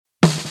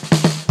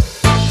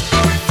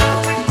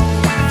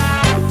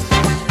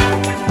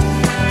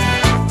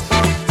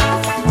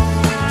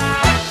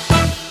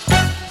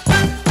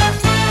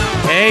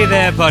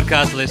there,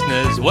 podcast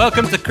listeners.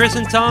 Welcome to Chris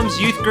and Tom's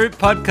Youth Group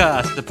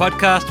Podcast, the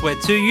podcast where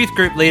two youth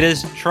group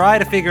leaders try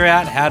to figure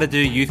out how to do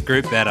youth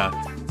group better.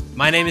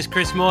 My name is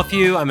Chris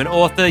Morphew. I'm an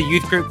author,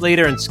 youth group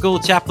leader, and school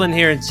chaplain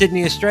here in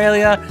Sydney,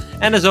 Australia.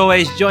 And as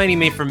always, joining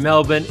me from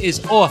Melbourne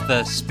is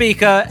author,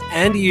 speaker,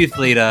 and youth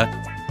leader,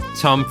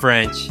 Tom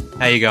French.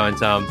 How you going,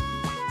 Tom?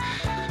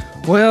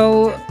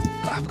 Well,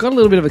 I've got a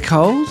little bit of a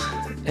cold,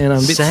 and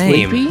I'm a bit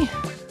sleepy.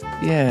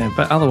 Yeah,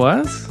 but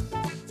otherwise,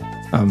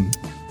 I'm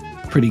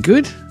pretty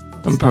good.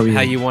 I'm probably how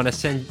you want to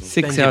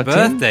spend your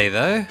birthday,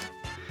 though.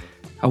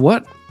 A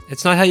what?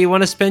 It's not how you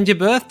want to spend your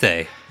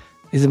birthday.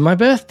 Is it my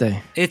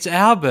birthday? It's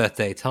our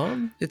birthday,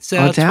 Tom. It's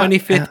our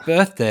 25th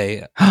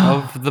birthday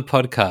of the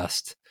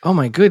podcast. Oh,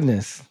 my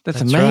goodness.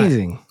 That's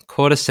amazing. Right.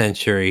 Quarter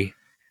century.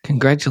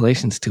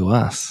 Congratulations to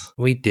us.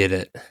 We did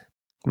it.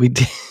 We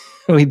did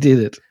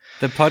it.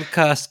 The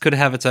podcast could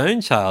have its own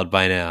child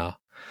by now.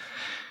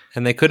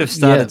 And they could have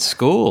started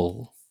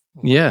school.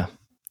 Yeah.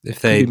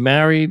 If they could be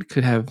married,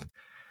 could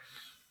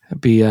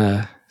be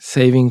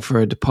saving for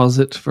a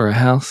deposit for a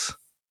house.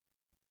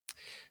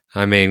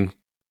 I mean,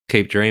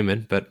 keep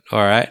dreaming, but all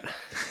right.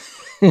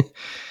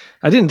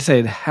 I didn't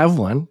say to have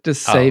one,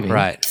 just saving. Oh,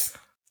 right.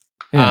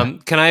 Yeah.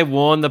 Can I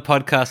warn the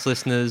podcast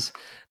listeners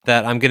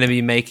that I'm going to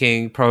be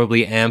making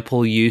probably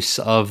ample use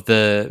of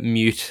the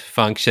mute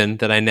function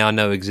that I now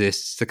know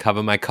exists to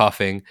cover my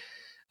coughing,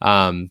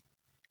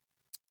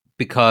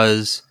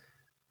 because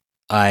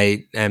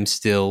I am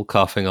still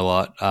coughing a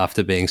lot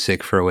after being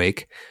sick for a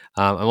week.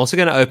 I'm also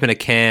going to open a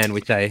can,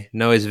 which I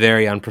know is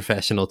very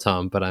unprofessional,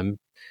 Tom, but I'm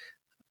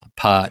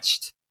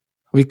parched.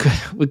 We could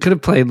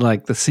have played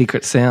like the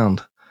secret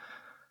sound.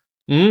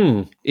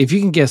 If you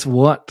can guess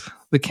what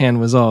the can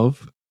was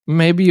of,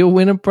 maybe you'll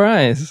win a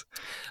prize.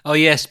 Oh,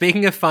 yeah.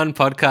 Speaking of fun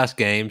podcast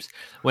games,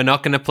 we're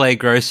not going to play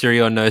Grocery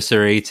or No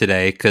Siree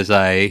today because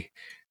I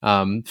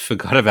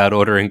forgot about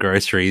ordering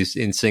groceries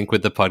in sync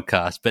with the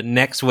podcast. But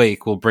next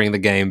week, we'll bring the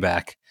game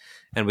back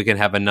and we can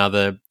have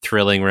another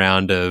thrilling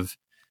round of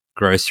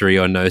Grocery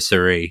or No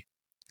Siree.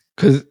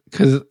 Because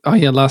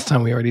last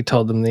time we already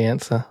told them the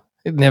answer.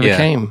 It never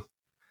came.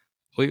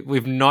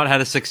 We've not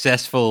had a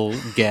successful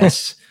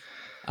guess.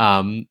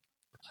 Some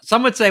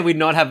would say we've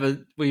not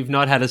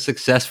had a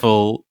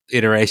successful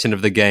iteration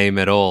of the game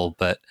at all.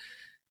 But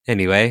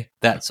anyway,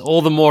 that's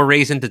all the more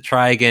reason to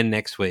try again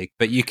next week.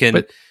 But you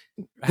can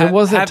have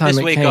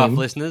this week off,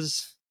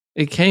 listeners.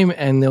 It came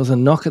and there was a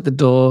knock at the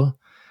door.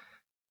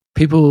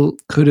 People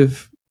could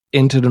have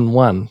entered and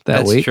won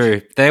that week. That's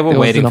true. They were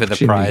waiting for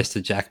the prize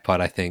to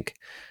jackpot, I think.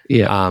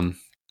 Yeah.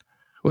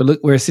 Well, look,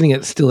 we're sitting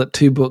still at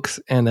 2 books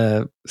and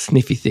a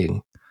sniffy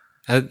thing.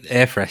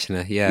 Air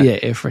freshener, yeah. Yeah,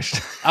 air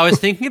freshener. I was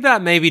thinking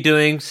about maybe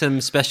doing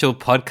some special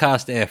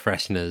podcast air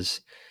fresheners.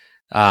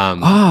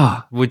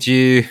 What do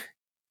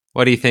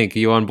you think? Are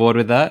you on board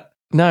with that?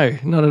 No,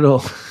 not at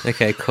all.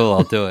 Okay, cool.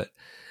 I'll do it.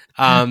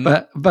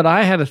 But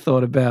I had a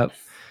thought about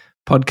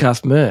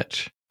podcast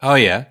merch. Oh,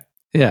 yeah?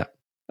 Yeah.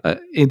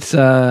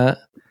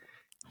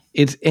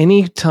 It's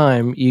any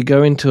time you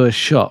go into a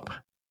shop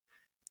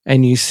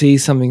and you see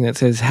something that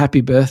says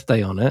happy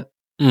birthday on it,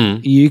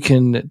 you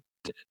can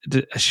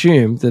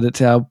assume that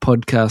it's our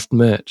podcast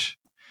merch.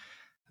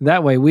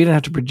 That way we don't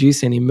have to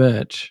produce any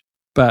merch,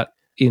 but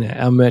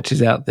our merch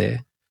is out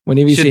there.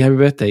 Whenever you see happy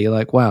birthday, you're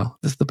like, wow,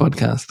 this is the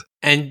podcast.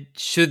 And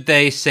should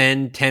they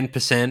send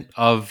 10%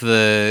 of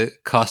the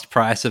cost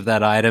price of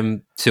that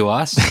item to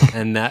us?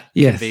 And that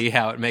can be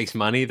how it makes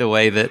money, the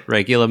way that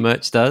regular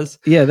merch does?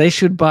 Yeah, they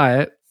should buy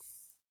it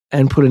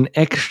and put an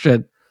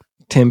extra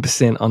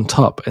 10% on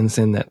top and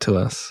send that to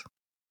us.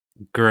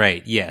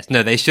 Great, yes.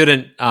 No, they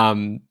shouldn't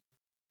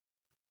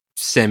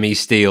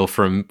semi-steal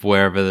from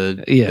wherever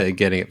they're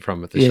getting it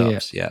from at the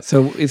shops. Yeah.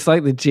 So it's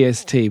like the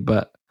GST,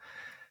 but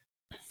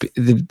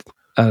the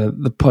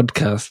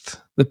podcast,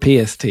 the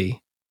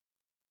PST.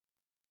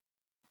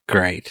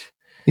 Great.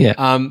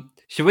 Yeah.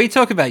 Should we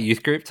talk about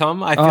youth group,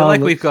 Tom? I feel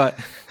like we've got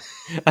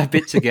a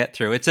bit to get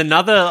through. It's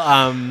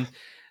another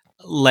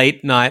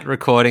late night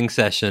recording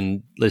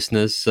session,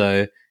 listeners.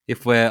 So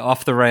if we're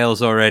off the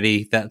rails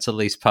already, that's at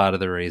least part of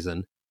the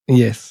reason.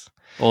 Yes.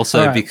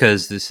 Also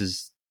because this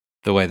is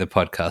the way the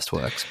podcast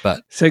works.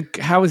 But so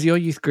how was your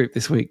youth group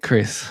this week,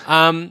 Chris?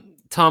 Tom,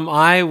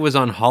 I was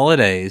on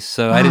holidays,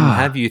 so I didn't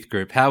have youth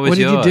group. How was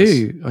yours? What did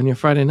you do on your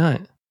Friday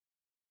night?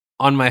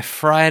 On my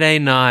Friday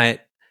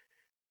night,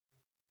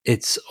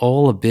 it's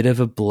all a bit of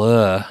a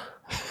blur.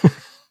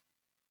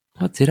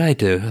 What did I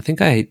do? I think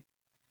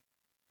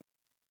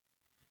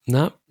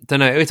don't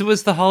know. It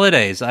was the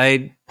holidays.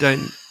 I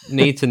don't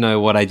need to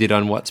know what I did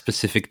on what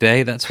specific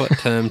day. That's what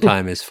term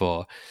time is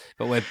for.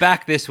 But we're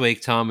back this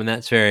week, Tom, and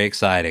that's very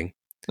exciting.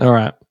 All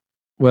right.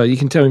 Well, you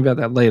can tell me about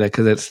that later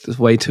because it's just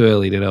way too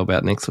early to know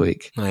about next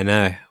week. I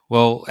know.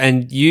 Well,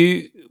 and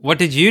what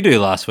did you do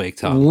last week,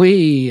 Tom?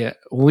 We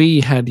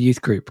had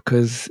youth group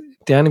because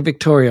down in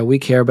Victoria, we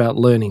care about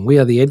learning. We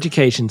are the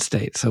education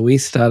state, so we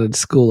started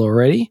school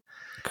already.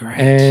 Great.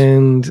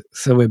 And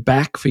so we're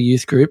back for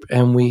youth group,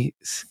 and we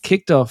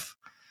kicked off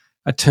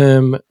a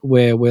term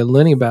where we're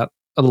learning about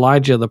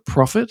Elijah the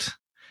prophet,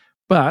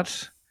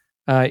 but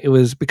it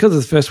was because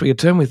of the first week of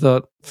term, we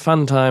thought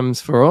fun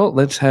times for all.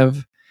 Let's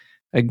have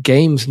a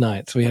games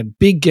night. So we had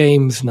big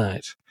games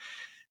night.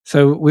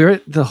 So we're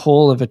at the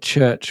hall of a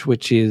church,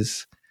 which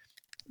is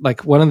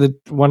like one of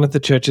the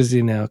churches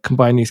in our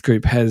combined youth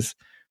group has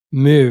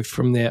moved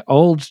from their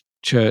old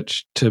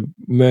church to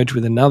merge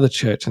with another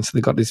church, and so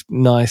they've got this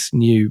nice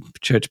new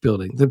church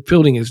building. The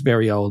building is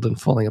very old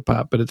and falling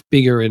apart, but it's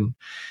bigger and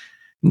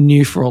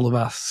new for all of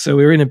us. So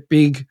we were in a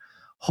big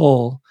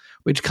hall,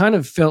 which kind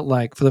of felt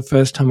like for the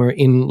first time we were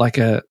in like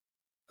the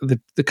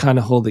kind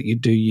of hall that you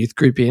do youth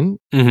group in.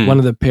 Mm-hmm. One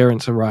of the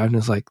parents arrived and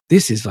was like,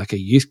 "This is like a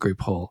youth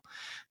group hall."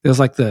 There was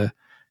like the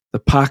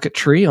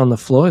parquetry on the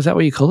floor. Is that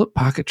what you call it?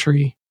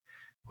 Parquetry,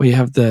 where you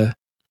have the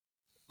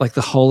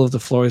whole of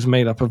the floor is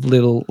made up of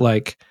little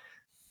like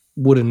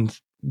wooden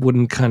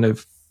kind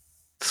of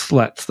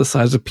slats the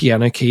size of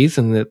piano keys,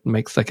 and it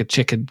makes like a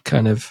checkered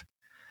kind of.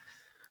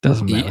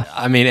 Doesn't matter.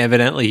 I mean,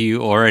 evidently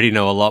you already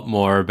know a lot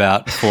more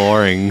about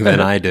flooring than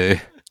I do.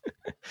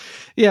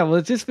 Yeah, well,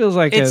 it just feels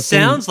like it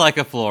sounds like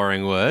a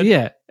flooring word.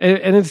 Yeah,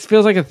 and it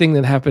feels like a thing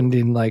that happened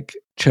in like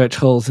church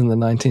halls in the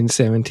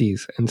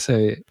 1970s, and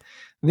so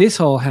this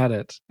hall had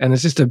it, and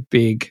it's just a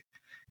big,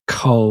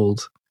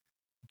 cold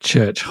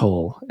church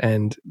hall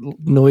and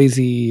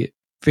noisy,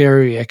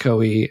 very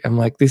echoey. I'm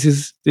like, this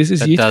is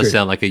that youth does group.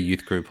 Sound like a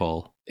youth group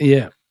hall.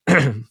 Yeah,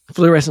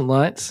 fluorescent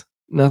lights,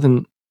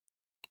 nothing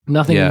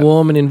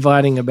warm and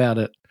inviting about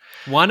it.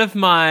 One of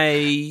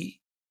my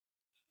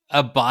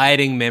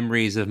abiding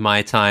memories of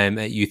my time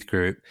at youth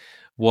group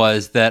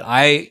was that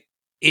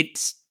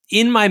it's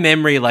in my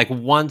memory like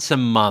once a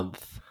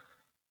month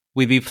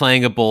we'd be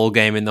playing a ball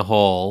game in the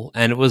hall,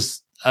 and it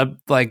was a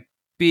like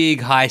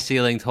big high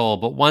ceilinged hall,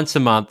 but once a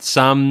month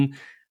some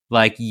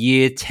like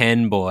year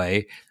 10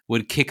 boy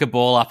would kick a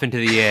ball up into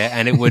the air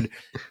and it would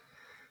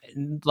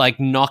like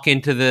knock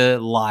into the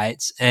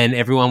lights, and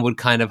everyone would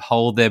kind of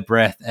hold their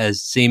breath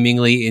as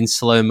seemingly in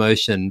slow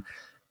motion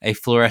a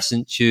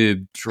fluorescent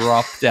tube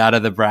dropped out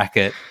of the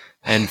bracket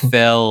and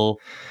fell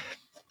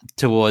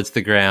towards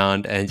the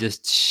ground and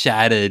just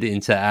shattered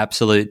into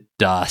absolute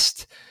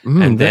dust.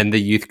 Then the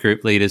youth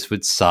group leaders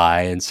would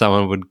sigh and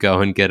someone would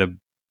go and get a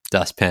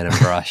dustpan and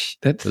brush.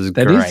 That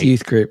is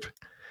youth group.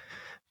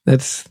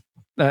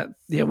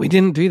 Yeah, we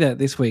didn't do that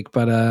this week,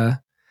 but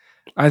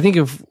I think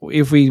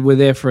if we were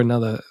there for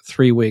another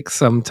 3 weeks,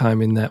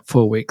 sometime in that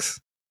 4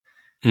 weeks,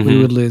 we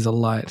would lose a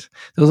light.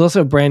 There was also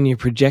a brand new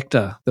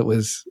projector that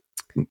was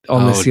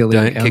on the ceiling.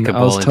 Don't kick a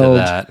ball into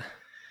that.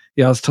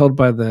 Yeah, I was told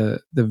by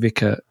the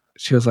vicar,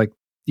 she was like,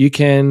 "You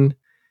can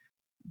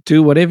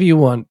do whatever you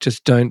want,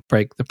 just don't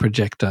break the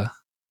projector."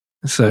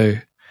 So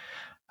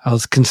I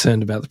was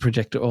concerned about the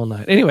projector all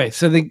night. Anyway,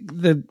 so the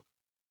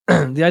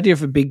the idea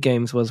for big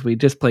games was we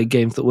just played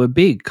games that were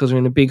big because we're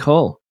in a big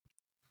hall.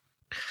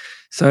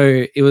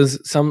 So it was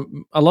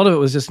a lot of it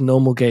was just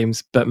normal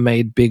games but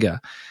made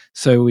bigger.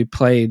 So we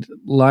played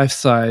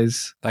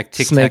life-size like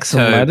snakes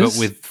and tic-tac-toe, ladders, but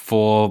with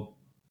 4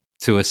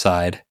 to a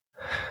side.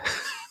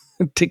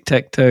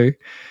 Tic-tac-toe.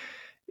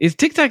 Is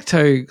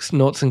tic-tac-toe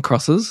noughts and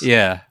crosses?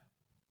 Yeah.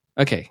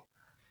 Okay.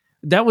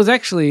 That was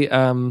actually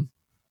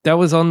that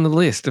was on the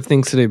list of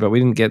things to do, but we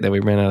didn't get there.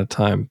 We ran out of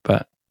time.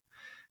 But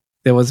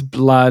there was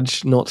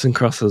large noughts and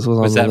crosses on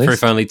the list. Was that for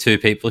if only 2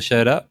 people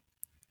showed up?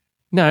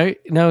 No,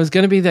 it was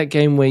going to be that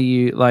game where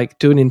you like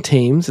do it in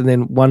teams, and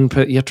then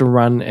you have to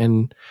run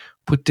and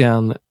put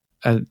down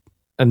a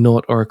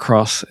nought or a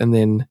cross, and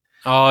then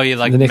you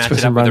like match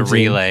it up with a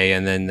relay,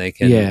 and then they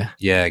can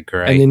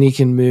great. And then you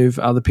can move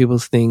other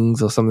people's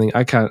things or something.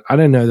 I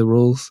don't know the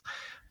rules.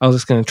 I was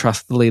just going to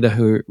trust the leader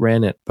who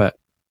ran it, but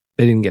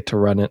they didn't get to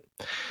run it.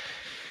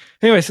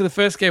 Anyway, so the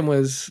first game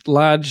was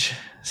large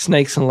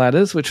snakes and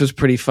ladders, which was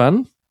pretty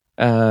fun.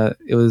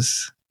 It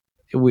was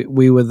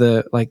we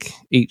were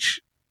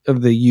each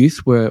of the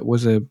youth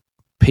was a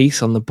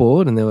piece on the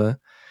board, and there were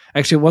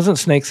actually it wasn't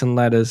snakes and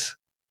ladders.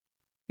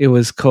 It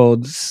was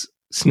called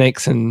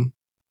snakes and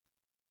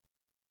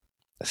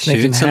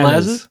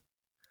ladders.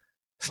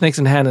 Snakes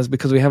and Hannahs,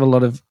 because we have a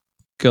lot of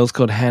girls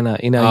called Hannah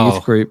in our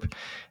youth group,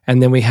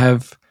 and then we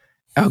have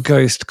our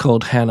ghost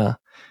called Hannah,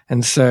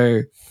 and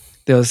so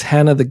there was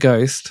Hannah the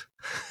ghost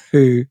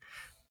who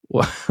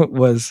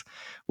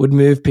would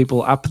move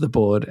people up the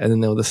board, and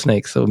then there were the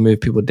snakes that would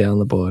move people down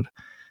the board.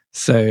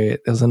 So there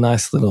was a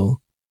nice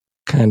little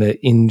kind of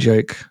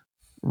in-joke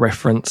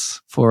reference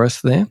for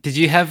us there. Did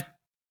you have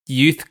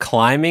youth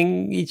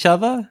climbing each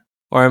other,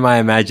 or am I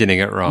imagining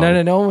it wrong?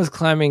 No one was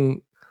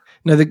climbing.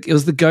 No, it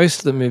was the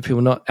ghost that moved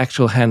people, not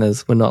actual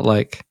Hannahs. We're not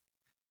like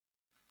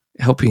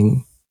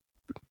helping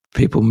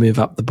people move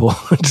up the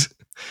board.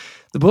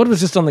 The board was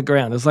just on the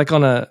ground. It was like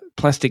on a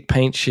plastic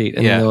paint sheet,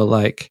 and then there were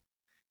like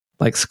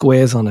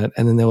squares on it,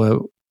 and then there were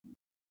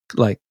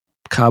like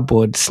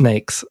cardboard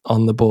snakes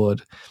on the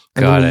board.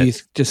 And then the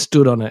youth just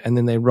stood on it, and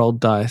then they rolled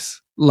dice,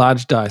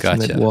 large dice,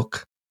 and they'd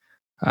walk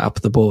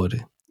up the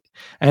board.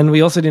 And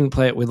we also didn't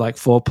play it with like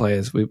 4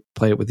 players. We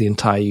played it with the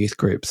entire youth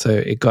group. So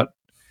it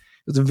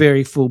was a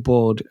very full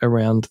board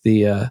around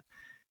the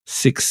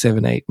 6,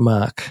 7, 8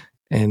 mark.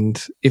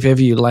 And if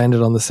ever you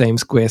landed on the same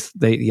square,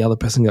 the other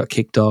person got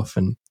kicked off,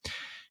 and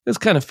it was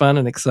kind of fun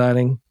and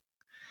exciting.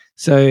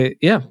 So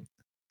yeah,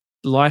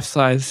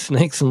 life-size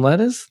snakes and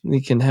ladders.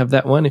 You can have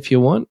that one if you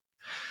want.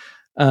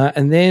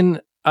 And then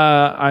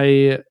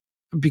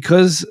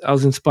because I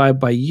was inspired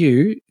by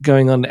you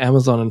going on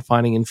Amazon and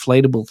finding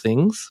inflatable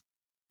things,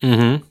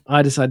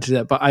 I decided to do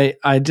that. But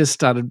I just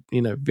started,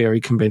 very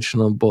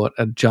conventional and bought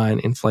a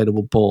giant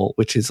inflatable ball,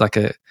 which is got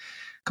a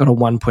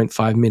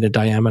 1.5 meter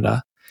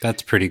diameter.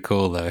 That's pretty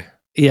cool, though.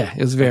 Yeah, it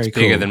was very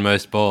cool. Bigger than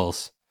most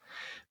balls.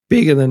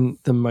 Bigger than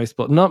most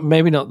balls.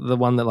 Maybe not the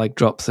one that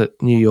drops at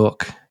New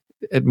York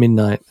at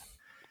midnight.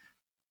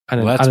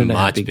 That's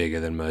much bigger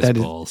than most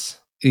balls.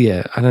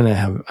 Yeah, I don't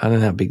know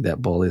how big that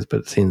ball is,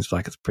 but it seems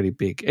like it's pretty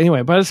big.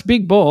 Anyway, but it's a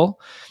big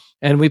ball,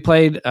 and we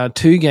played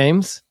 2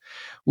 games,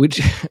 which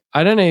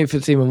I don't know if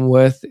it's even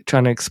worth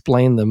trying to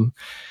explain them,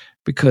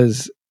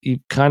 because you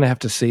kind of have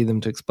to see them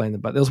to explain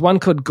them. But there was one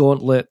called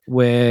Gauntlet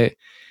where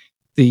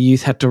the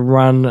youth had to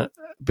run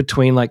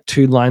between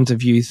 2 lines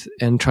of youth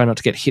and try not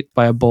to get hit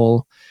by a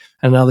ball.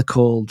 Another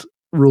called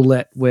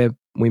Roulette, where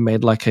we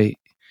made a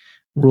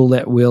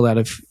roulette wheel out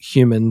of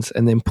humans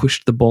and then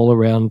pushed the ball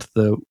around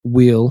the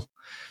wheel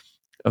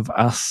of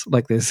us.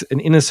 There's an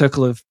inner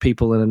circle of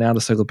people and an outer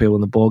circle of people,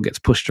 and the ball gets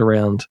pushed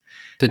around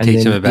to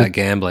teach them about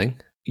gambling.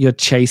 You're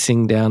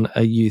chasing down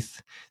a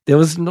youth. There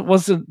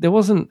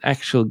wasn't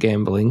actual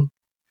gambling,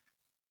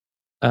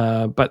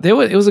 but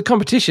it was a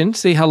competition to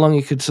see how long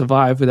you could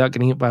survive without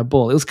getting hit by a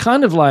ball. It was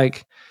kind of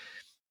like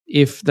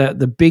if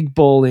the big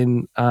ball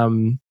in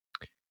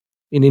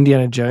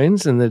Indiana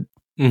Jones and the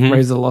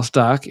Raiders of the Lost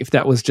Ark, if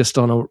that was just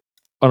on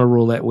a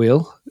roulette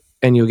wheel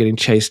and you were getting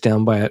chased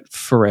down by it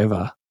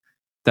forever.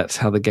 That's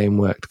how the game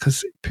worked,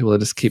 because people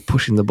just keep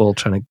pushing the ball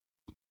trying to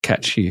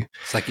catch you.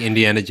 It's like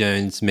Indiana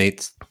Jones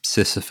meets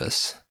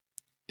Sisyphus.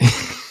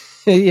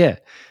 Yeah.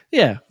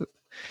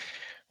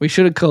 We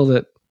should have called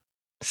it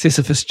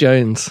Sisyphus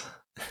Jones.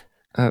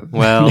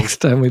 Well, next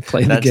time we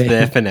play the game. That's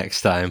there for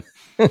next time.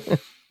 Then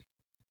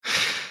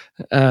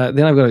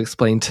I've got to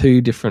explain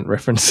 2 different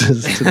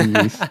references to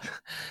the youth.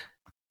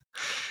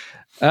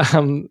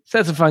 So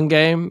that's a fun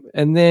game.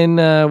 And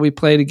then we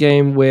played a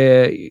game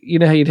where,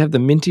 how you'd have the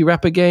minty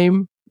wrapper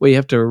game, where you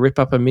have to rip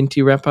up a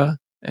minty wrapper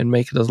and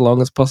make it as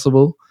long as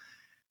possible,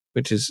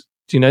 which is,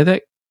 do you know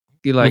that?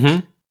 You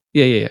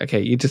yeah,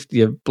 okay.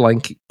 You're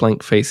blank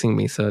facing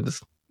me, so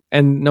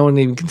and no one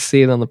even can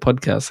see it on the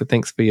podcast, so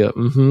thanks for your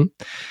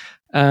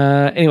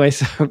anyway,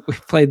 so we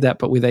played that,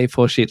 but with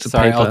A4 sheets of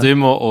paper. Sorry, I'll do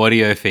more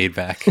audio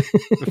feedback.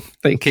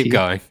 Keep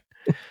going.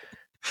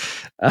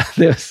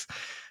 There's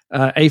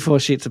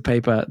A4 sheets of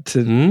paper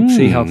to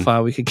see how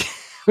far we could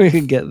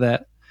get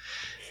that,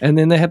 and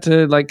then they had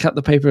to cut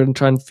the paper and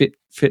try and fit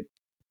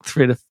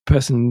a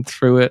person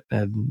through it,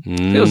 and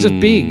it was just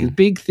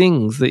big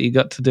things that you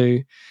got to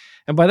do.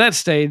 And by that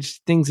stage,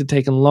 things had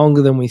taken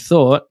longer than we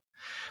thought,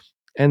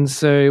 and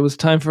so it was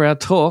time for our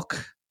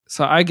talk.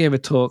 So I gave a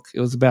talk. It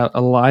was about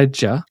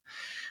Elijah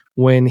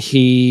when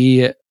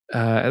he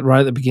right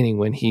at the beginning,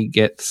 when he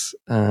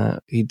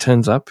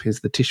turns up. He's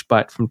the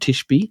Tishbite from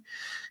Tishbe.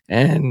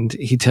 And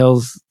he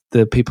tells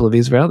the people of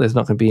Israel there's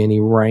not going to be any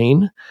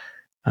rain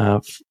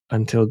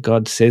until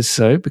God says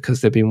so, because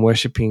they've been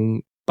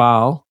worshipping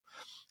Baal.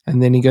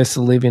 And then he goes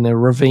to live in a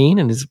ravine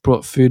and is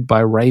brought food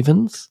by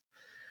ravens.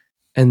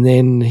 And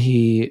then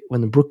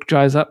when the brook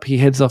dries up, he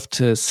heads off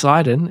to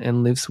Sidon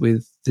and lives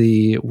with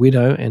the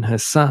widow and her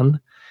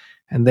son.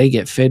 And they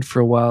get fed for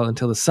a while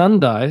until the son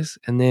dies.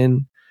 And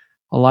then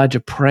Elijah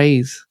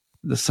prays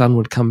the son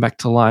would come back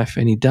to life,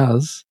 and he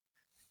does.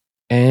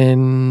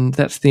 And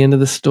that's the end of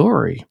the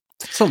story.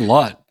 It's a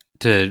lot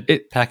to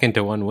pack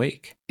into 1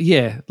 week.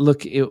 Yeah.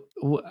 Look,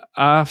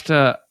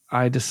 after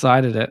I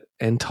decided it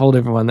and told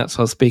everyone that's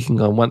what I was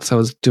speaking on, once I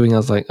was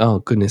like, oh,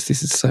 goodness,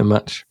 this is so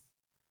much.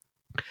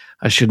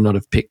 I should not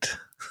have picked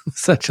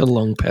such a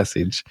long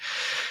passage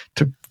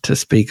to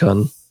speak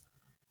on.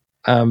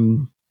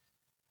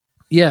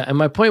 Yeah, and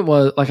my point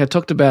was, I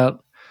talked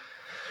about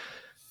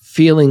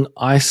feeling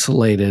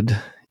isolated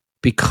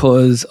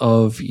because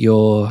of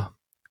your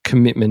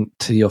commitment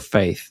to your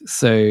faith.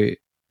 So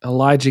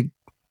Elijah,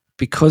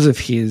 because of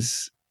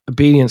his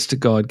obedience to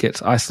God,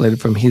 gets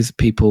isolated from his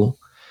people,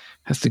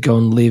 has to go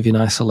and live in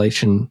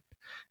isolation,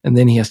 and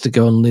then he has to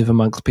go and live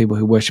amongst people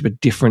who worship a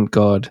different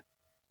God,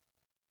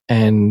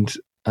 and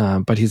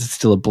but he's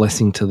still a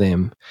blessing to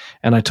them.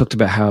 And I talked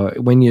about how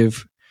when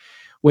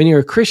you're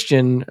a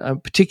Christian,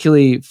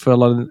 particularly for a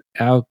lot of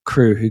our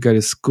crew who go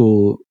to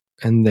school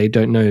and they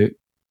don't know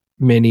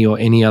many or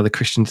any other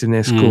Christians in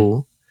their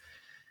school,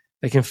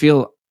 they can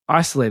feel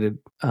isolated,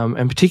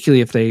 and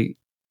particularly if they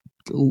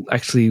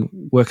actually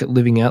work at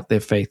living out their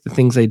faith, the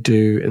things they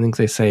do and things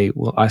they say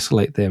will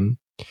isolate them.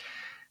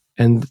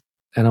 And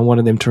I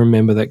wanted them to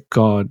remember that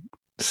God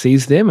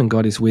sees them and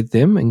God is with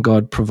them and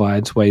God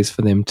provides ways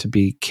for them to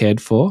be cared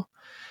for.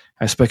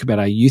 I spoke about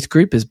our youth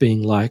group as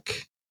being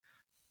like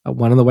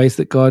one of the ways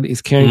that God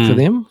is caring for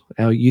them,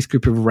 our youth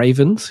group of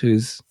ravens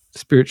who's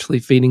spiritually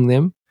feeding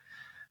them.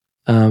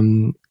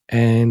 And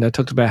I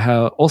talked about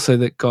how also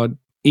that God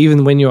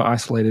even when you're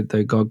isolated,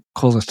 though, God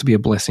calls us to be a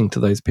blessing to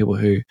those people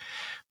who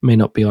may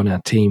not be on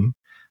our team,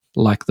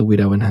 like the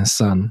widow and her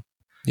son.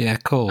 Yeah,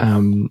 cool.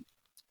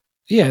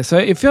 Yeah, so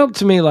it felt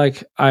to me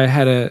like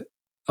I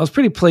was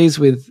pretty pleased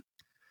with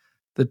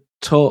the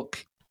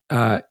talk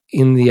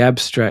in the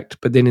abstract,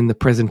 but then in the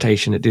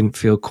presentation, it didn't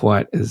feel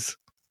quite as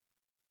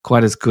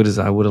good as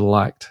I would have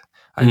liked.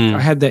 I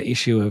had that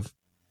issue of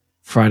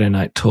Friday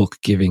night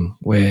talk giving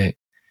where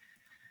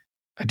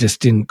I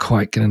just didn't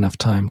quite get enough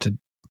time to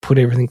put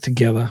everything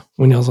together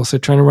when I was also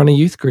trying to run a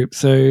youth group.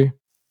 So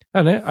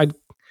I don't know.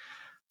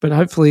 But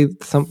hopefully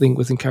something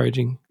was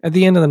encouraging. At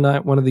the end of the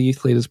night, one of the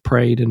youth leaders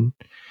prayed, and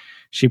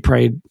she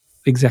prayed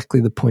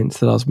exactly the points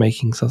that I was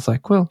making. So I was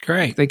like, well,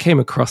 great. They came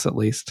across at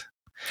least.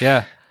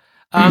 Yeah.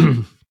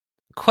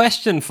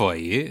 Question for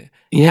you.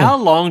 Yeah. How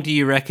long do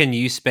you reckon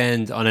you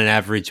spend on an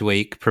average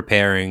week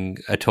preparing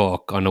a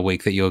talk on a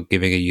week that you're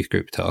giving a youth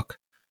group talk?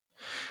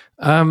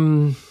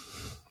 Oh,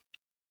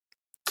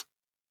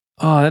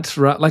 that's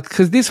right. Like,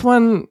 because this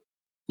one,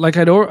 like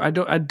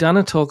I'd done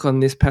a talk on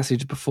this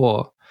passage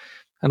before,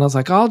 and I was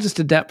like, I'll just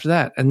adapt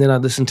that. And then I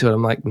listened to it.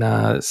 I'm like,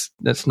 nah,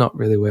 that's not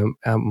really where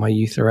my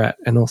youth are at.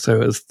 And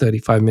also it was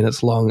 35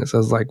 minutes long. So I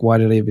was like, why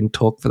did I even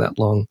talk for that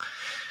long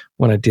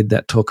when I did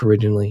that talk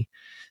originally?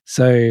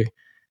 So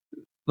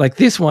like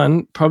this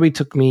one probably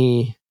took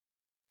me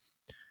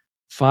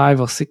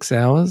 5 or 6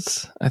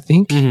 hours, I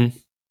think,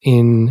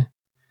 in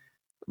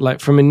like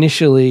from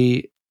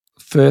initially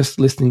first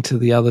listening to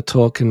the other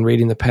talk and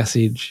reading the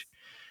passage,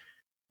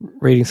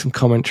 reading some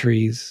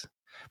commentaries.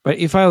 But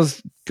if I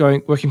was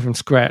working from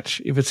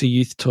scratch, if it's a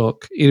youth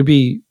talk, it'd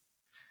be,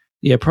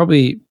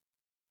 probably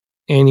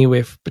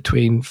anywhere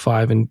between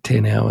 5 and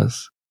 10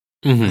 hours,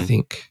 I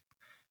think.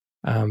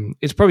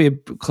 It's probably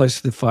close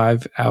to the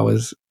 5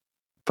 hours,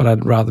 but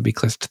I'd rather be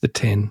close to the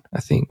 10, I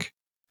think.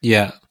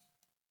 Yeah.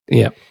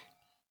 Yeah.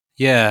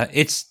 Yeah,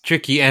 it's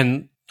tricky,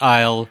 and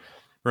I'll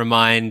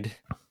remind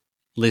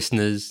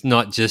listeners,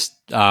 not just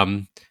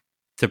to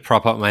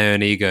prop up my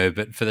own ego,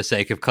 but for the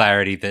sake of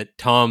clarity, that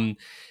Tom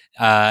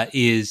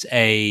is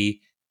a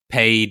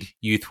paid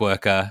youth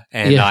worker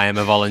and I am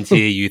a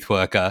volunteer youth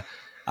worker.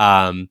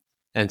 And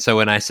so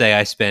when I say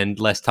I spend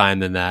less time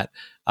than that,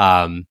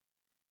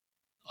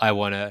 I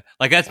want to,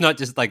 like, that's not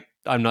just like,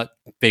 I'm not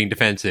being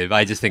defensive.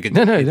 I just think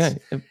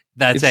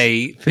that's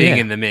a thing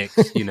in the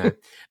mix, you know?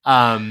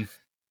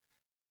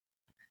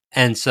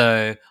 And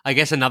so I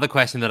guess another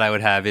question that I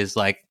would have is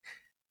like,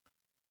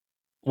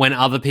 when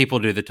other people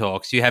do the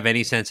talks, do you have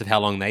any sense of how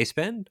long they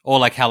spend, or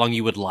like how long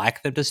you would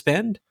like them to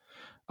spend?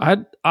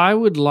 I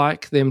would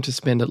like them to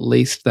spend at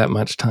least that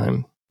much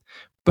time,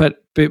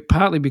 but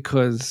partly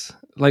because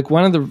like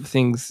one of the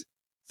things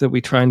that we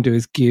try and do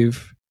is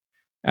give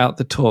out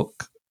the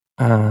talk,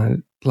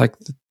 like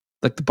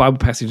the Bible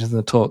passages and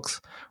the talks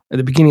at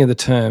the beginning of the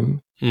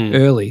term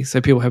early, so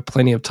people have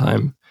plenty of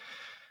time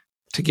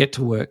to get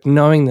to work,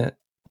 knowing that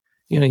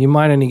you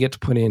might only get to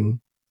put in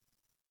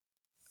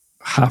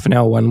half an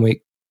hour one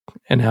week,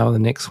 an hour the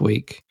next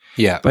week.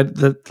 Yeah,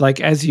 but like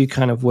as you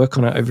kind of work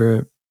on it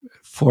over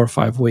 4 or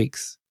 5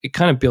 weeks, it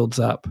kind of builds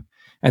up,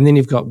 and then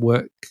you've got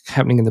work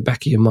happening in the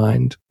back of your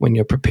mind when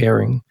you're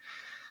preparing,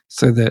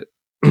 so that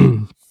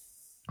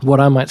what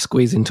I might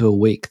squeeze into a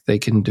week, they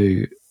can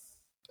do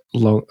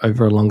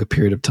over a longer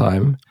period of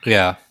time.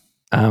 Yeah.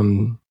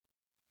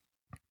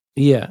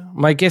 Yeah.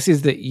 My guess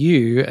is that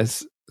you,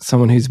 as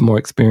someone who's more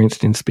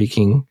experienced in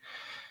speaking,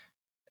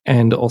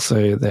 and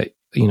also that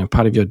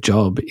part of your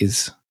job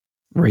is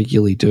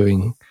regularly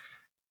doing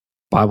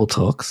Bible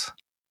talks,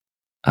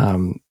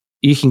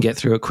 you can get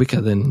through it quicker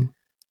than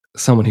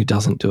someone who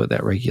doesn't do it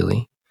that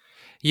regularly.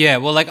 Yeah,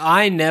 well, like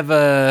I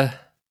never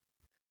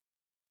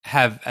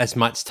have as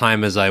much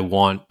time as I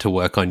want to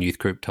work on youth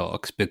group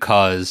talks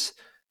because,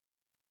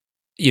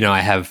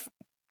 I have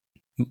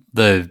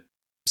the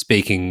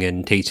speaking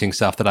and teaching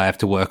stuff that I have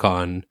to work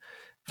on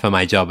for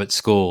my job at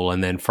school,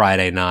 and then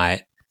Friday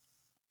night.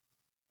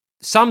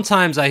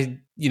 Sometimes I,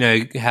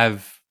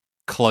 have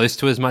close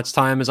to as much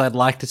time as I'd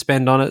like to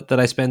spend on it that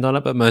I spend on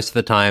it, but most of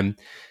the time,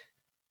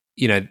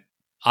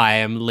 I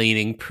am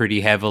leaning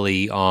pretty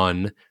heavily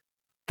on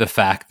the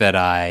fact that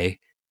I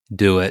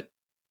do it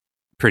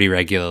pretty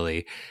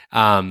regularly.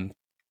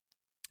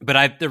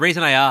 But the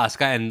reason I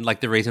ask, and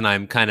like the reason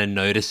I'm kind of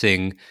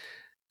noticing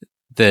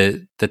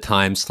the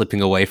time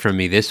slipping away from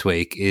me this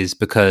week, is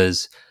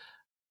because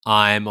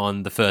I'm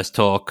on the first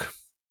talk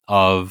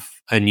of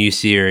a new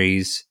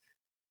series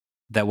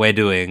that we're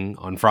doing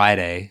on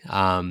Friday.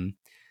 And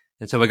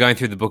so we're going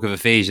through the book of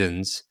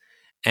Ephesians.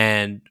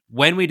 And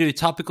when we do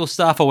topical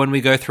stuff, or when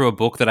we go through a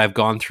book that I've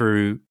gone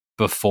through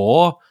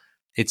before,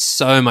 it's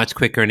so much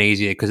quicker and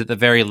easier because at the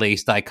very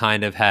least I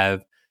kind of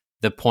have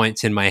the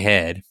points in my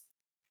head.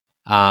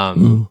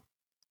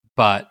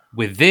 But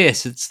with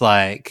this, it's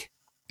like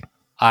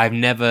I've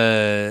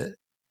never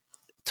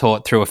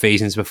taught through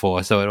Ephesians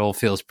before, so it all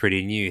feels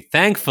pretty new.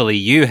 Thankfully,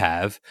 you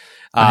have.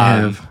 I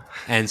have.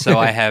 And so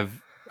I have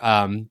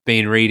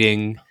been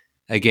reading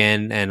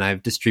again, and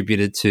I've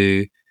distributed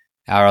to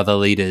our other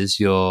leaders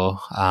your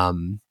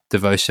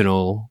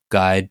devotional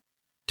guide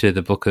to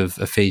the book of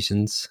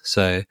Ephesians.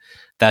 So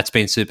that's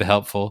been super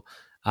helpful.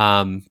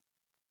 But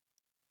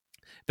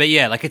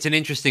yeah, like it's an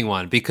interesting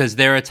one because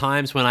there are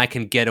times when I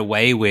can get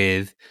away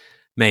with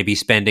maybe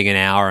spending an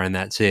hour and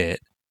that's it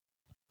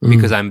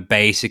because I'm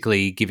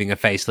basically giving a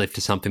facelift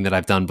to something that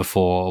I've done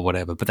before or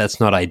whatever, but that's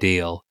not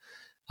ideal.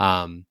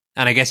 And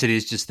I guess it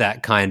is just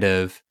that kind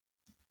of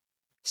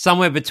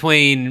somewhere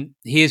between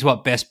here's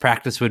what best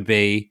practice would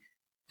be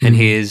and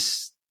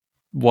here's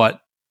what,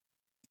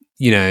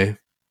 doing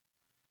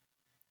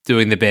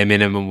the bare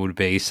minimum would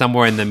be.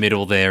 Somewhere in the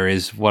middle there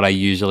is what I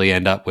usually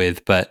end up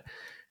with. But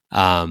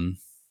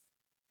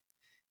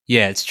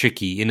it's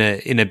tricky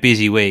in a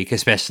busy week,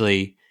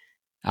 especially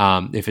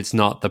if it's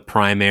not the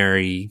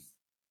primary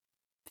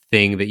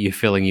thing that you're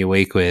filling your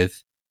week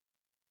with.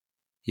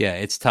 Yeah,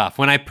 it's tough.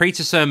 When I preach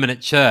a sermon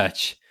at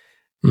church,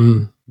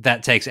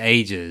 that takes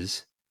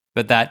ages,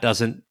 but that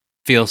doesn't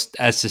feel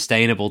as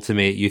sustainable to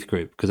me at youth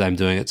group because I'm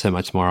doing it so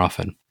much more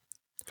often.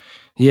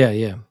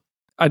 Yeah.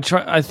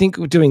 I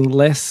think doing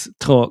less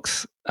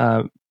talks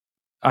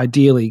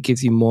ideally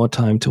gives you more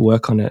time to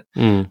work on it.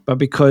 But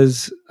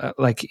because,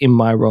 like in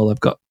my role,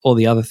 I've got all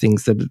the other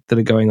things that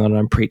are going on and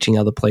I'm preaching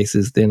other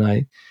places, then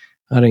I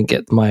don't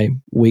get my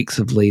weeks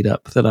of lead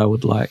up that I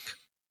would like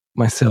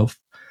myself.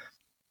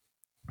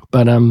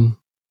 But, no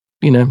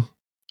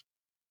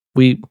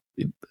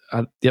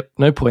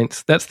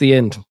points. That's the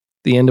end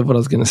of what I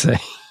was going to say.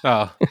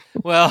 Oh,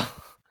 well,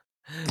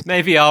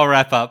 maybe I'll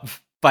wrap up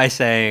by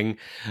saying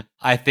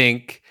I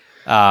think,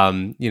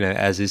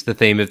 as is the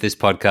theme of this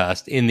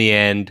podcast, in the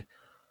end,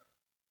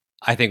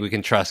 I think we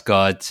can trust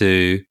God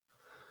to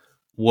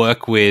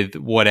work with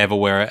whatever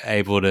we're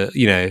able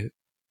to,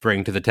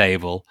 bring to the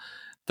table.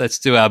 Let's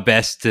do our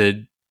best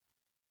to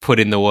put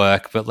in the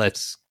work, but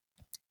let's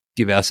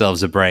give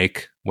ourselves a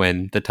break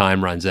when the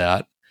time runs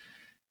out.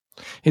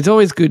 It's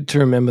always good to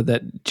remember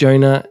that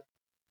Jonah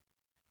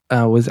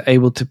was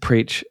able to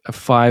preach a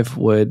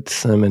 5-word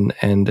sermon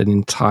and an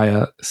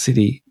entire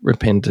city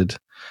repented.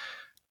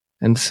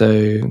 And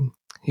so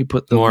he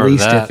put the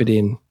least effort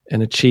in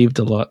and achieved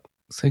a lot.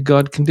 So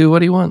God can do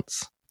what he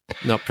wants.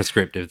 Not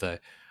prescriptive, though.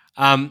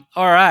 All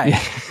right.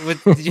 Yeah.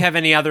 Did you have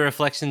any other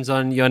reflections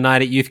on your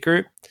night at youth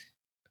group?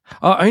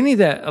 Oh, only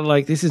that,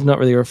 like, this is not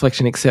really a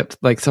reflection except,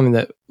 like, something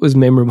that was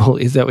memorable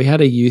is that we had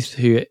a youth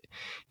who, it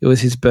was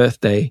his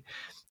birthday,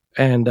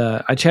 and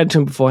I chatted to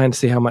him beforehand to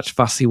see how much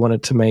fuss he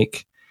wanted to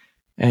make,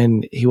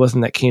 and he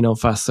wasn't that keen on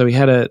fuss. So we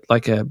had a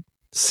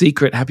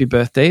secret happy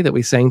birthday that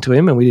we sang to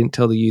him, and we didn't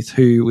tell the youth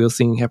who we were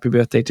singing happy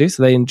birthday to,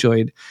 so they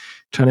enjoyed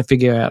trying to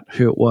figure out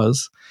who it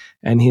was.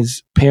 And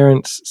his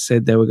parents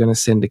said they were going to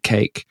send a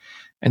cake,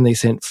 and they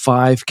sent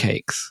 5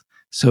 cakes.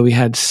 So we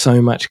had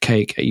so much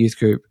cake at youth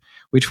group,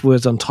 which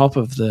was on top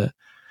of the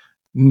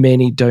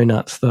many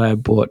donuts that I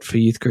bought for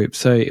youth group.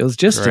 So it was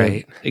just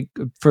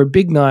for a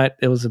big night.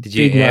 It was a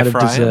big night of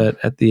dessert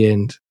at the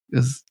end. It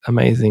was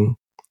amazing.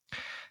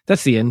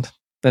 That's the end.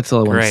 That's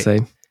all I want to say.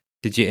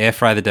 Did you air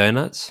fry the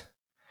donuts?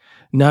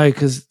 No,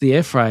 because the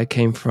air fryer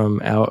came from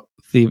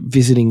the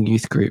visiting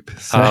youth group.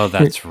 So,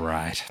 that's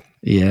right.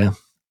 Yeah.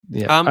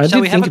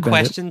 Shall we have a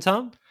question,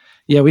 Tom?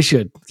 Yeah, we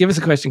should. Give us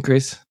a question,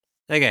 Chris.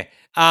 Okay.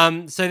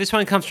 So this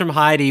one comes from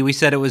Heidi. We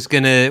said we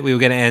were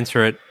gonna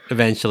answer it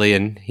eventually,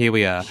 and here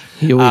we are.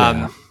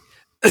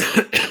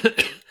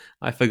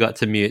 I forgot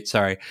to mute.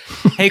 Sorry.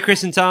 Hey,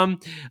 Chris and Tom.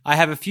 I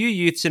have a few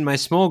youths in my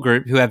small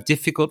group who have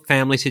difficult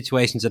family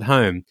situations at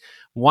home.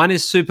 One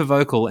is super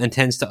vocal and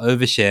tends to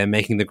overshare,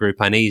 making the group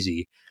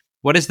uneasy.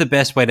 What is the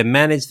best way to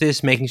manage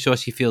this, making sure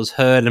she feels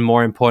heard and,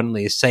 more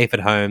importantly, is safe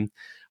at home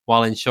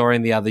while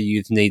ensuring the other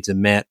youth's needs are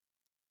met?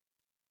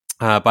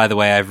 By the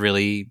way, I've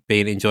really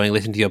been enjoying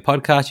listening to your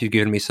podcast. You've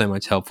given me so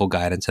much helpful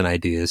guidance and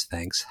ideas.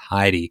 Thanks,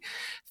 Heidi.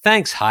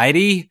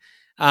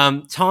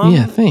 Tom?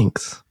 Yeah,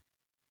 thanks.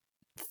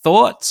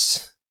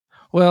 Thoughts?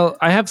 Well,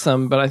 I have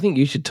some, but I think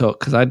you should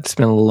talk because I'd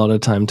spent a lot of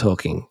time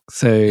talking.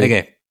 So,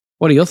 okay.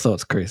 What are your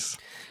thoughts, Chris?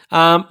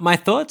 My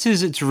thoughts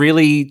is it's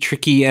really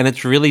tricky and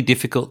it's really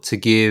difficult to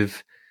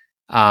give.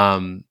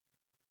 This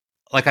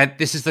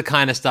is the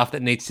kind of stuff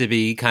that needs to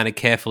be kind of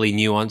carefully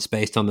nuanced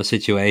based on the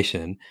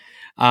situation.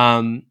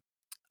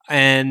 And,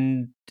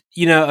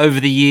 over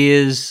the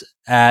years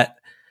at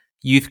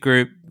youth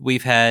group,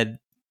 we've had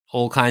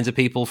all kinds of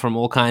people from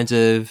all kinds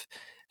of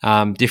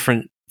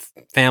different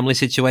family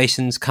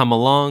situations come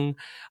along.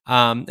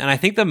 And I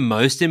think the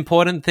most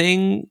important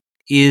thing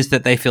is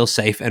that they feel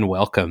safe and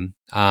welcome.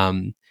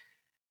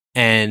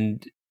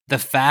 And the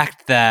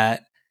fact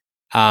that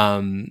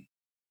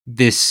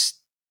this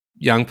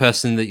young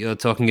person that you're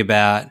talking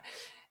about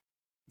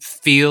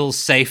feels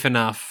safe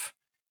enough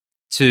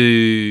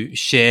to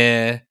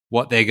share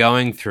what they're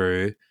going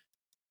through,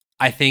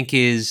 I think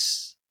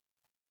is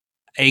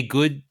a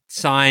good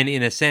sign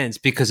in a sense,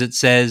 because it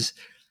says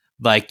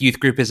like youth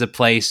group is a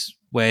place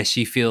where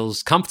she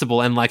feels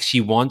comfortable and like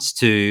she wants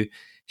to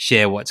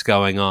share what's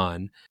going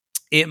on.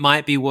 It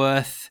might be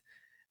worth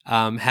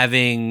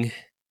having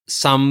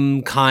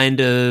some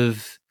kind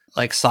of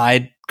like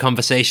side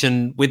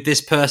conversation with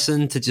this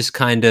person to just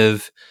kind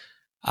of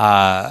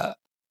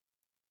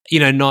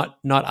not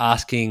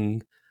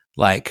asking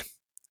like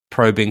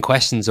probing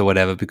questions or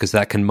whatever, because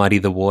that can muddy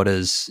the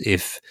waters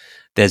if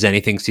there's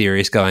anything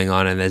serious going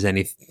on and there's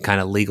any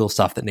kind of legal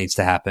stuff that needs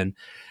to happen.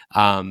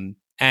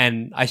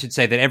 And I should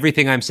say that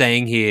everything I'm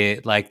saying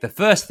here, like the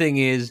first thing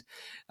is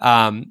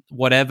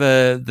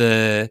whatever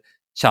the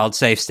child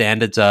safe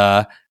standards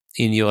are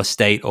in your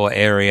state or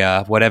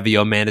area, whatever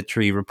your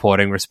mandatory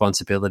reporting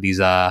responsibilities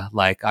are,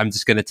 like I'm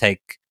just going to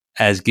take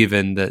as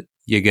given that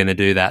you're going to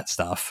do that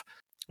stuff.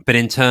 But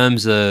in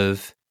terms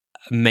of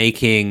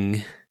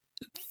making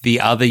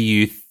the other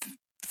youth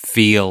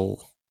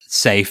feel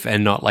safe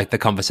and not like the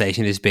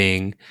conversation is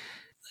being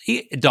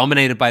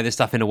dominated by this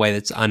stuff in a way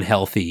that's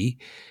unhealthy,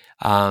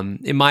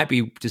 it might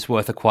be just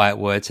worth a quiet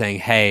word saying,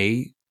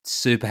 hey,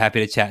 super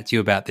happy to chat to you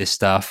about this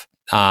stuff.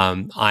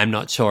 I'm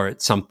not sure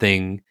it's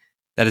something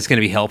that is going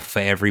to be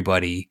helpful for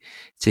everybody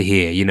to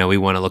hear. We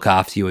want to look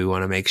after you. We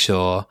want to make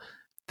sure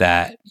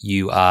that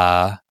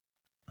you're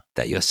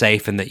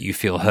safe and that you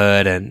feel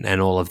heard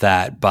and all of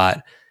that.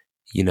 But,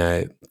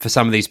 for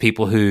some of these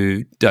people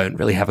who don't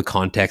really have a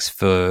context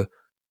for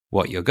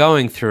what you're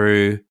going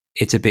through,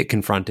 it's a bit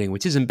confronting,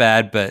 which isn't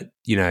bad, but,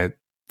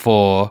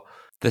 for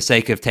the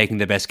sake of taking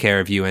the best care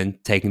of you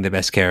and taking the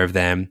best care of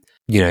them,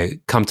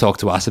 come talk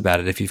to us about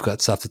it if you've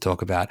got stuff to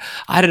talk about.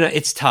 I don't know.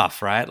 It's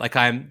tough, right? Like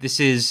I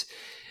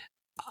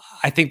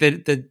think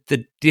that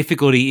the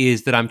difficulty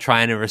is that I'm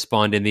trying to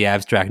respond in the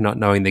abstract, not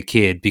knowing the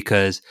kid,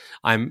 because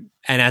and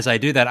as I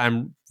do that,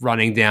 I'm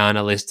running down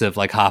a list of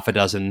like half a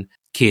dozen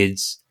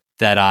kids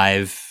that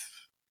I've,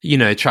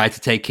 tried to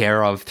take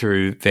care of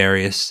through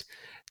various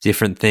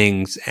different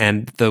things.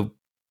 And the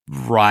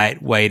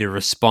right way to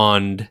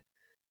respond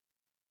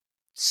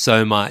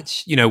so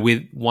much,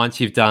 once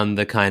you've done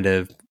the kind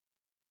of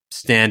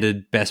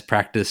standard best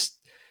practice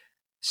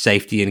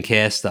safety and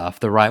care stuff,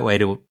 the right way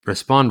to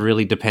respond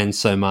really depends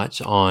so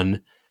much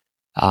on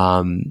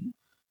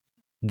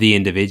the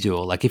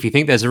individual. Like if you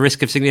think there's a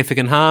risk of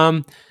significant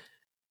harm,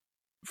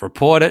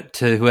 report it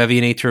to whoever you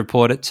need to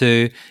report it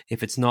to.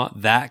 If it's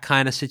not that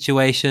kind of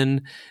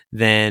situation,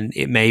 then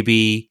it may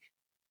be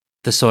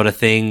the sort of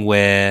thing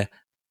where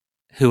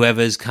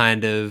whoever's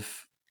kind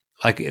of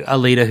like a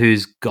leader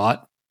who's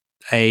got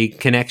a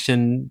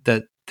connection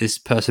that this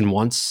person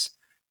wants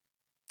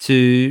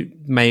to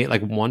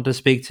want to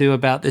speak to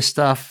about this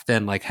stuff,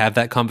 then like have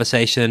that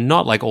conversation,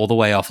 not like all the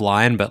way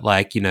offline, but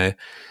like, in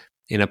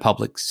a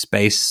public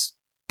space.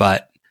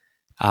 But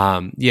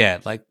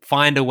like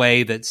find a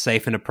way that's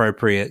safe and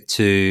appropriate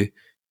to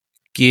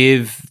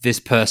give this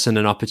person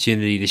an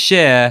opportunity to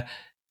share,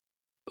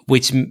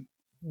 which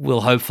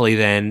will hopefully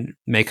then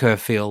make her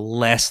feel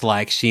less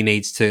like she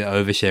needs to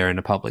overshare in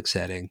a public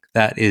setting.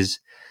 That is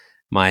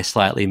my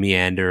slightly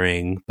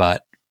meandering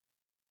but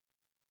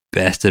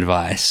best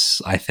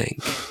advice, I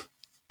think.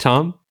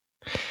 Tom?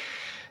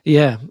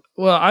 Yeah.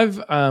 Well,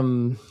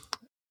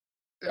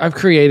 I've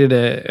created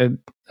an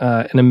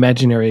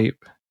imaginary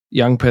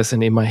young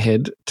person in my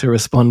head to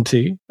respond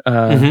to,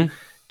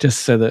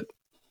 just so that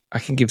I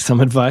can give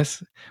some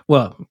advice.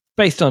 Well,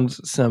 based on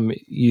some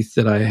youth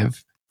that I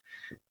have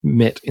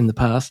met in the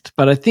past.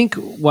 But I think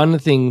one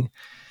thing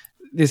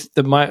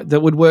that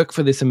would work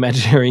for this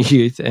imaginary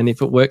youth, and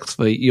if it works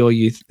for your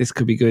youth, this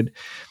could be good.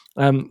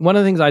 One of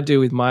the things I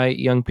do with my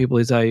young people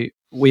is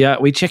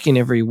we check in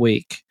every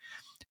week,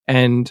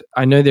 and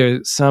I know there are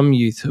some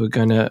youth who are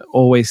going to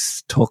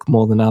always talk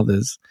more than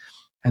others,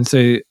 and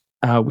so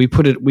we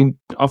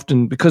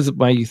often, because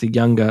my youth are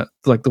younger,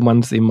 like the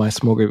ones in my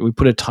small group, we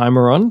put a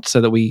timer on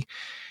so that we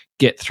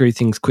get through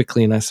things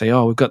quickly. And I say,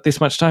 we've got this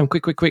much time,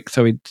 quick.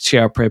 So we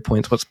share our prayer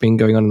points, what's been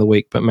going on in the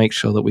week, but make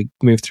sure that we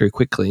move through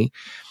quickly.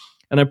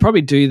 And I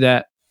probably do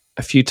that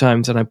a few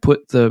times, and I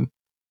put the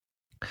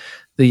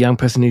young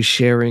person who's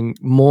sharing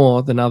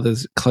more than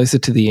others closer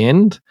to the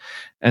end,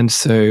 and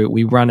so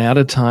we run out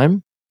of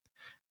time.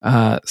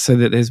 So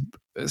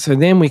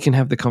then we can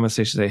have the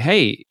conversation. Say,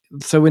 hey,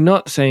 so we're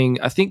not saying.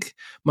 I think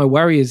my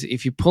worry is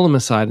if you pull them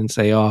aside and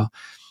say,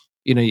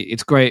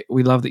 it's great,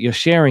 we love that you're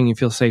sharing, you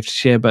feel safe to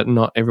share, but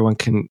not everyone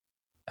can.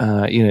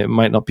 It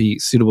might not be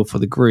suitable for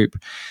the group.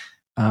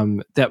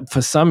 That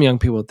for some young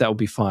people that will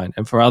be fine,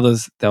 and for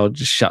others they'll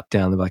just shut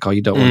down. They're like,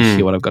 you don't want to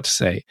hear what I've got to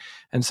say.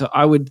 And so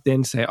I would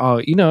then say,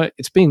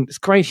 it's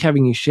great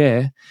having you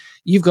share.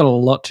 You've got a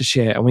lot to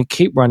share, and we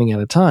keep running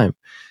out of time.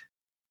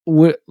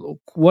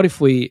 What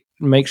if we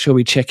make sure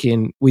we check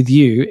in with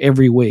you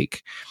every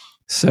week?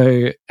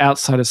 So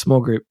outside a small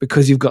group,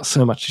 because you've got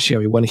so much to share,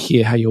 we want to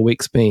hear how your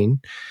week's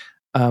been.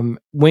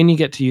 When you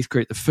get to youth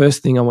group, the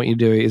first thing I want you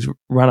to do is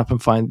run up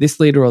and find this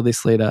leader or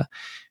this leader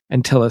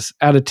and tell us,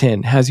 out of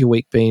 10, how's your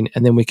week been?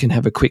 And then we can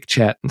have a quick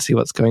chat and see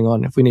what's going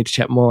on. If we need to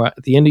chat more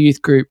at the end of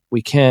youth group,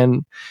 we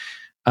can.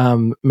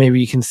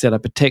 Maybe you can set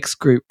up a text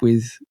group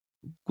with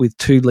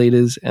 2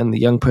 leaders and the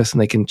young person,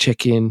 they can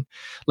check in,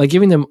 like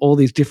giving them all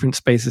these different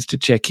spaces to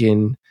check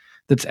in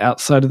that's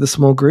outside of the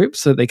small group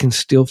so they can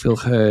still feel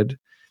heard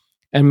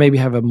and maybe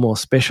have a more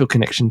special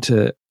connection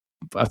to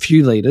a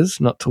few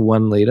leaders, not to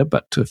one leader,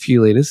 but to a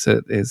few leaders.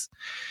 So there's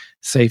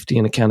safety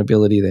and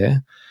accountability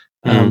there.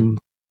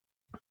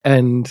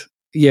 And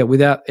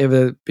without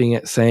ever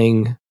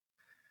saying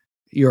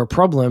you're a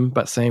problem,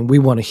 but saying we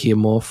want to hear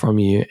more from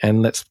you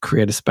and let's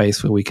create a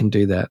space where we can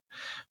do that.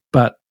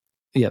 But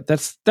yeah,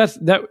 that's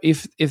that.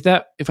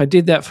 If I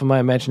did that for my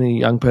imaginary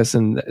young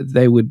person,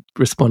 they would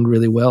respond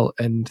really well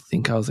and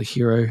think I was a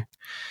hero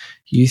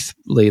youth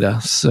leader.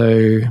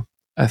 So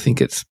I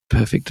think it's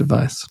perfect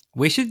advice.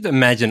 We should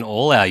imagine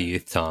all our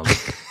youth, Tom.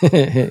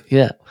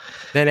 Yeah.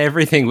 Then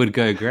everything would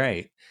go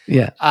great.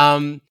 Yeah.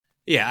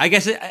 Yeah, I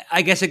guess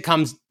it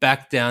comes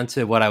back down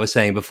to what I was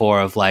saying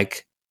before of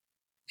like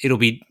it'll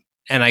be,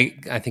 and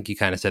I think you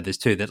kind of said this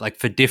too, that like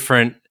for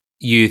different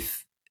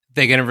youth,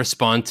 they're going to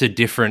respond to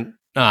different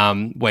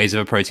ways of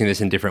approaching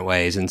this in different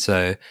ways. And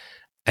so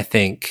I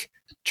think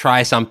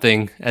try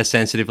something as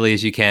sensitively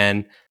as you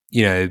can,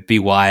 be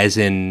wise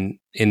in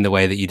the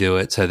way that you do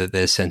it so that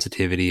there's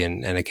sensitivity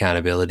and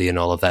accountability and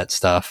all of that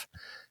stuff.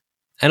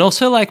 And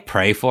also like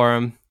pray for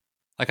them.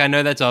 Like I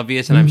know that's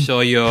obvious and I'm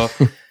sure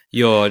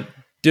you're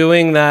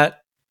doing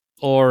that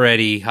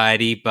already,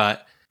 Heidi,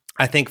 but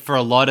I think for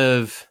a lot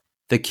of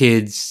the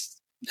kids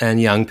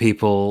and young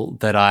people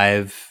that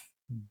I've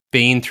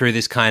been through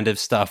this kind of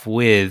stuff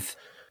with,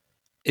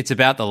 it's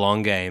about the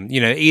long game.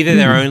 Either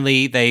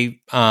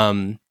they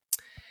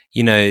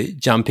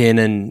jump in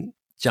and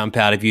jump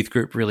out of youth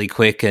group really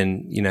quick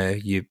and,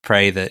 you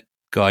pray that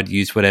God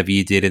used whatever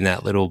you did in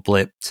that little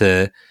blip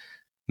to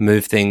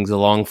move things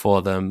along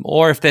for them.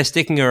 Or if they're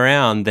sticking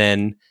around,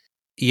 then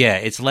yeah,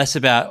 it's less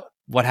about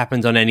what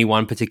happens on any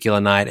one particular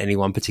night, any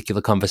one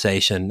particular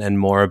conversation, and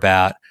more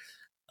about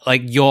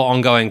like your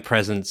ongoing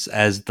presence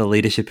as the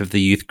leadership of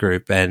the youth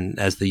group and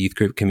as the youth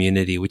group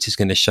community, which is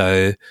going to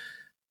show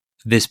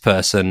this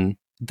person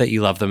that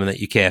you love them and that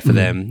you care for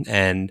them,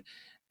 and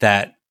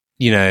that,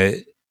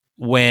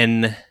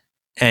 when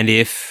and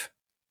if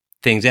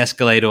things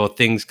escalate or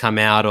things come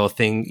out or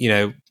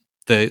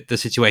the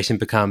situation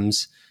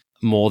becomes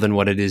more than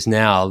what it is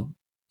now,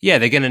 yeah,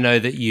 they're going to know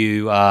that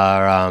you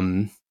are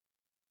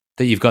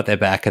that you've got their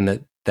back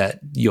and that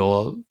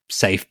you're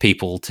safe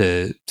people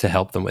to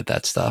help them with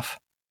that stuff.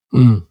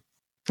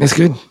 That's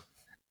good.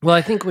 Well,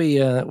 I think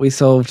we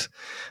solved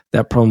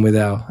that problem with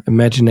our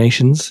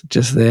imaginations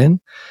just then.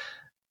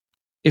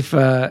 If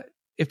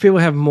people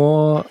have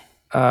more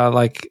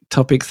like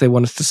topics they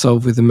want us to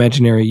solve with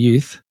imaginary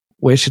youth,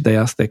 where should they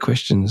ask their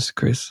questions,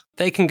 Chris?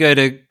 They can go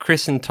to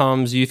Chris and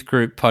Tom's Youth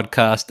Group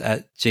Podcast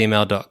at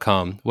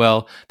gmail.com.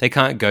 Well, they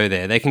can't go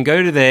there. They can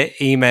go to their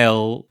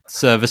email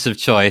service of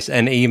choice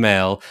and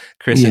email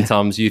Chris and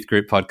Tom's Youth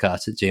Group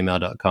Podcast at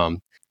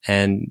gmail.com.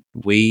 And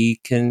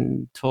we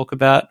can talk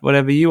about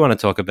whatever you want to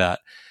talk about.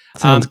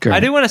 Sounds great. I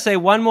do want to say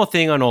one more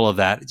thing on all of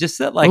that. Just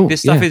that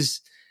this stuff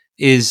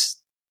is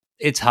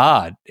it's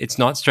hard. It's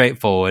not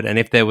straightforward. And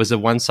if there was a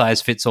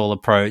one-size-fits-all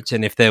approach,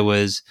 and if there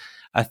was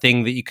a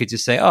thing that you could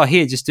just say, oh,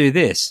 here, just do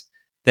this,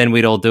 then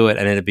we'd all do it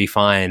and it'd be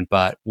fine.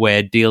 But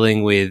we're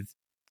dealing with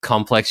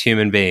complex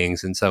human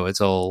beings, and so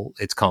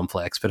it's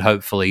complex. But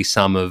hopefully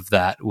some of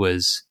that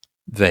was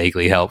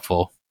vaguely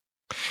helpful.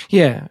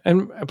 Yeah,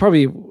 and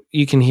probably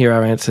you can hear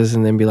our answers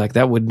and then be like,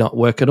 that would not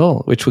work at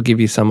all, which will give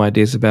you some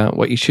ideas about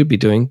what you should be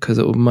doing, because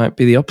it might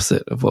be the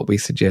opposite of what we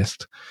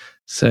suggest.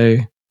 So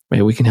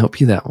maybe we can help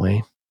you that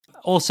way.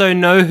 Also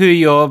know who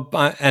you're,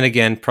 and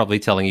again, probably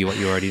telling you what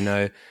you already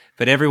know,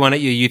 but everyone at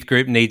your youth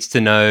group needs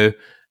to know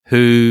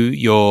who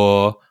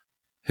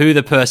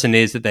the person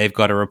is that they've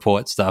got to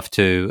report stuff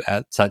to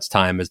at such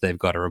time as they've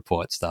got to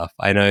report stuff.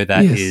 I know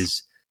that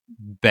is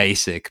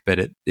basic,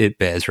 but it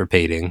bears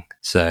repeating.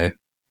 So,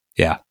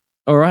 yeah.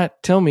 All right.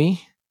 Tell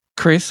me,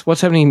 Chris, what's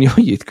happening in your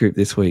youth group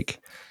this week?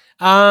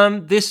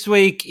 This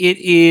week it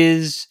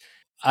is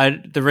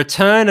the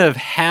return of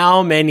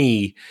How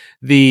Many,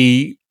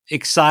 the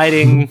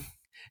exciting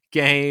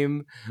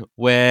game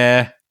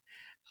where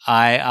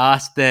I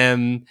asked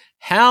them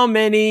how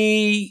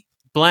many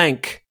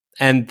blank,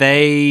 and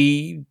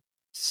they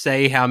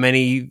say how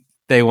many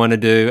they want to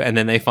do, and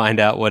then they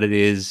find out what it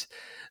is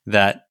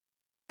that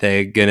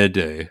they're going to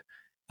do,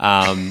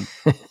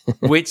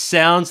 which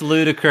sounds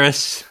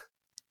ludicrous,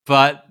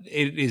 but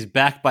it is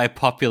backed by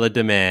popular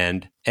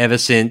demand ever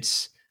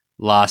since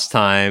last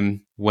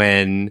time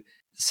when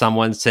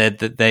someone said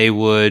that they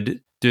would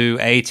do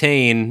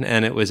 18,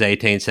 and it was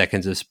 18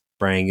 seconds of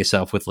spraying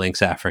yourself with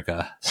Lynx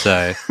Africa.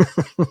 So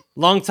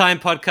long-time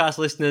podcast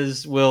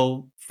listeners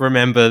will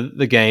remember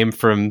the game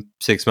from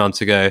 6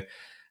 months ago,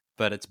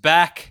 but it's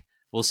back.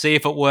 We'll see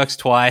if it works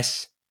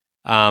twice.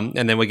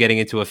 And then we're getting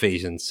into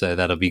Ephesians, so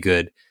that'll be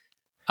good.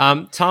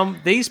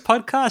 Tom, these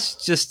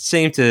podcasts just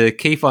seem to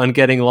keep on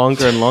getting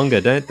longer and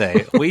longer, don't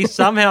they? We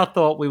somehow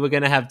thought we were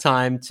going to have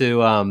time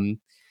to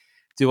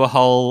do a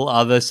whole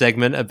other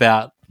segment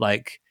about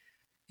like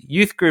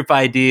youth group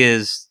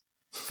ideas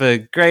for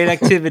great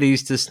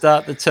activities to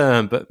start the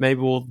term, but maybe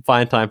we'll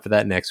find time for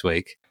that next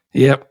week.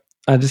 Yep.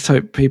 I just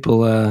hope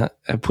people are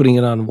putting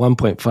it on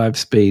 1.5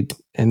 speed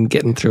and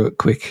getting through it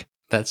quick.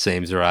 That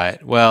seems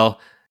right.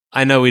 Well,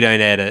 I know we don't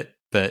edit,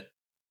 but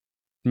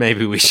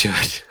maybe we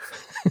should.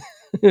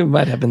 It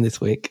might happen this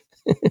week.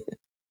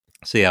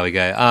 See how we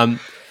go.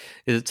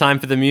 Is it time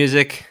for the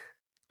music?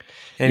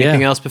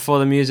 Anything else before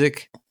the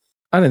music?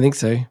 I don't think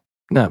so.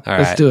 No, All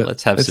let's right, do it.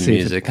 let's have some see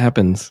music. If it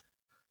happens.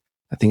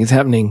 I think it's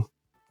happening.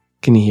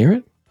 Can you hear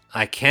it?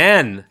 I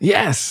can.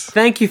 Yes.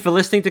 Thank you for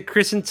listening to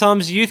Chris and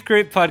Tom's Youth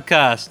Group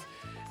podcast.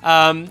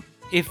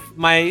 If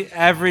my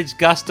average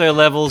gusto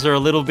levels are a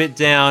little bit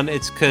down,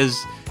 it's because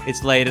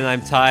it's late and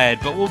I'm tired.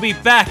 But we'll be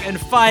back and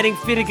fighting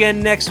fit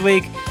again next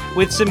week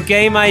with some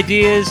game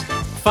ideas,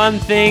 fun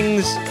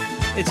things.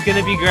 It's going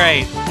to be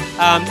great.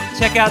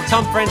 Check out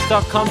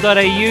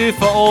tomfrench.com.au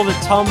for all the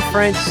Tom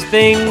French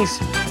things.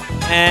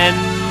 And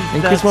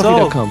that's all.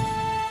 chrismurphy.com.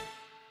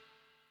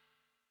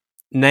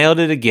 Nailed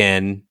it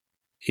again.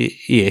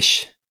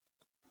 Ish.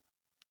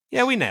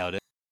 Yeah, we nailed it.